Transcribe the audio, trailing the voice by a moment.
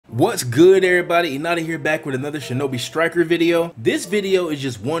What's good, everybody? Inada here, back with another Shinobi Striker video. This video is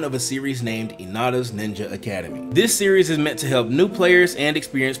just one of a series named Inada's Ninja Academy. This series is meant to help new players and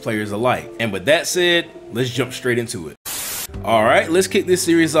experienced players alike. And with that said, let's jump straight into it. Alright, let's kick this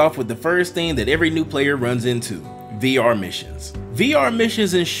series off with the first thing that every new player runs into: VR missions. VR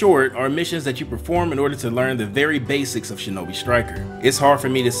missions, in short, are missions that you perform in order to learn the very basics of Shinobi Striker. It's hard for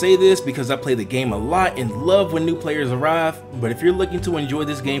me to say this because I play the game a lot and love when new players arrive, but if you're looking to enjoy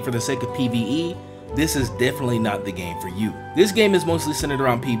this game for the sake of PvE, this is definitely not the game for you. This game is mostly centered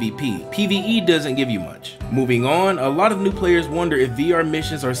around PvP. PvE doesn't give you much. Moving on, a lot of new players wonder if VR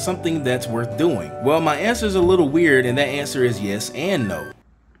missions are something that's worth doing. Well, my answer is a little weird, and that answer is yes and no.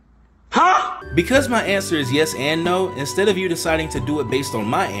 Huh? Because my answer is yes and no, instead of you deciding to do it based on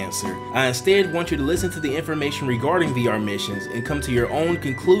my answer, I instead want you to listen to the information regarding VR missions and come to your own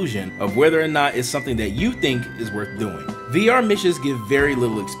conclusion of whether or not it's something that you think is worth doing. VR missions give very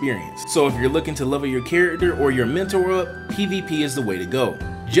little experience, so if you're looking to level your character or your mentor up, PvP is the way to go.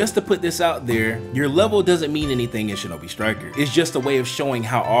 Just to put this out there, your level doesn't mean anything in Shinobi Striker. It's just a way of showing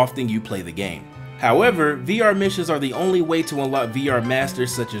how often you play the game. However, VR missions are the only way to unlock VR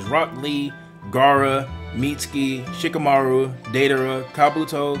masters such as Rock Lee, Gaara, Mitsuki, Shikamaru, Deidara,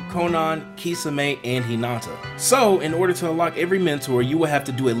 Kabuto, Konan, Kisame, and Hinata. So, in order to unlock every mentor, you will have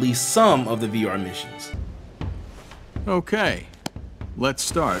to do at least some of the VR missions. Okay, let's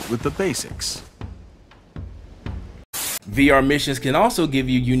start with the basics. VR missions can also give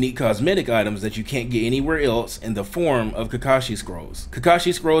you unique cosmetic items that you can't get anywhere else in the form of Kakashi scrolls.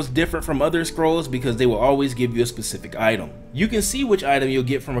 Kakashi scrolls differ from other scrolls because they will always give you a specific item. You can see which item you'll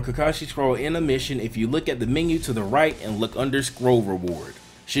get from a Kakashi scroll in a mission if you look at the menu to the right and look under scroll reward.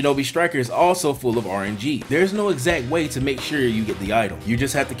 Shinobi Striker is also full of RNG. There's no exact way to make sure you get the item. You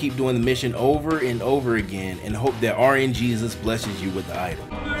just have to keep doing the mission over and over again and hope that RNGesus blesses you with the item.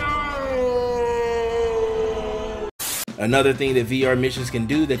 Another thing that VR missions can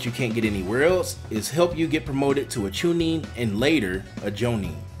do that you can't get anywhere else is help you get promoted to a Chunin and later a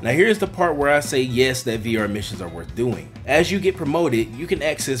Jonin. Now here's the part where I say yes, that VR missions are worth doing. As you get promoted, you can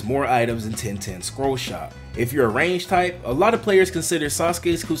access more items in 1010 Scroll Shop. If you're a range type, a lot of players consider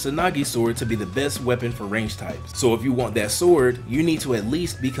Sasuke's Kusanagi sword to be the best weapon for range types. So if you want that sword, you need to at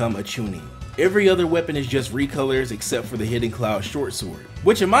least become a Chunin. Every other weapon is just recolors except for the Hidden Cloud short sword,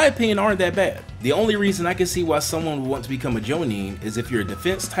 which in my opinion aren't that bad. The only reason I can see why someone would want to become a Jonin is if you're a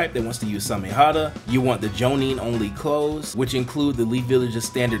defense type that wants to use Samehada, you want the Jonin only clothes, which include the Leaf Village's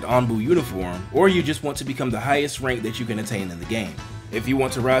standard Anbu uniform, or you just want to become the highest rank that you can attain in the game. If you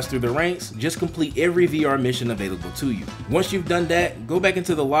want to rise through the ranks, just complete every VR mission available to you. Once you've done that, go back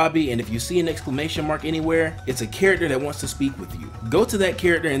into the lobby, and if you see an exclamation mark anywhere, it's a character that wants to speak with you. Go to that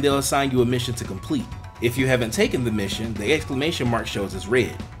character and they'll assign you a mission to complete. If you haven't taken the mission, the exclamation mark shows as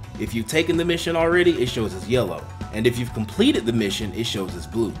red. If you've taken the mission already, it shows as yellow. And if you've completed the mission, it shows as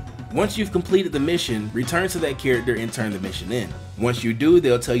blue. Once you've completed the mission, return to that character and turn the mission in. Once you do,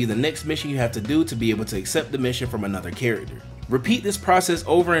 they'll tell you the next mission you have to do to be able to accept the mission from another character. Repeat this process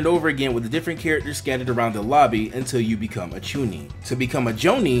over and over again with the different characters scattered around the lobby until you become a Chunin. To become a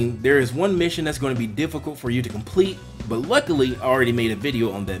Jonin, there is one mission that's going to be difficult for you to complete, but luckily I already made a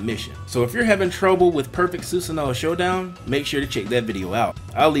video on that mission. So if you're having trouble with Perfect Susanoo Showdown, make sure to check that video out.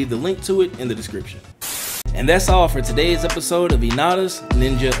 I'll leave the link to it in the description. And that's all for today's episode of Inada's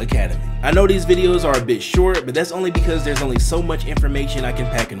Ninja Academy. I know these videos are a bit short, but that's only because there's only so much information I can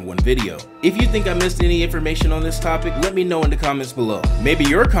pack in one video. If you think I missed any information on this topic, let me know in the comments below. Maybe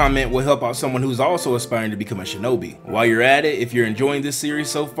your comment will help out someone who's also aspiring to become a shinobi. While you're at it, if you're enjoying this series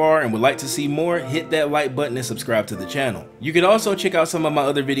so far and would like to see more, hit that like button and subscribe to the channel. You can also check out some of my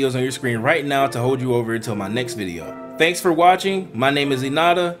other videos on your screen right now to hold you over until my next video. Thanks for watching, my name is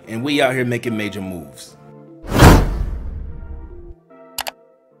Inada, and we out here making major moves.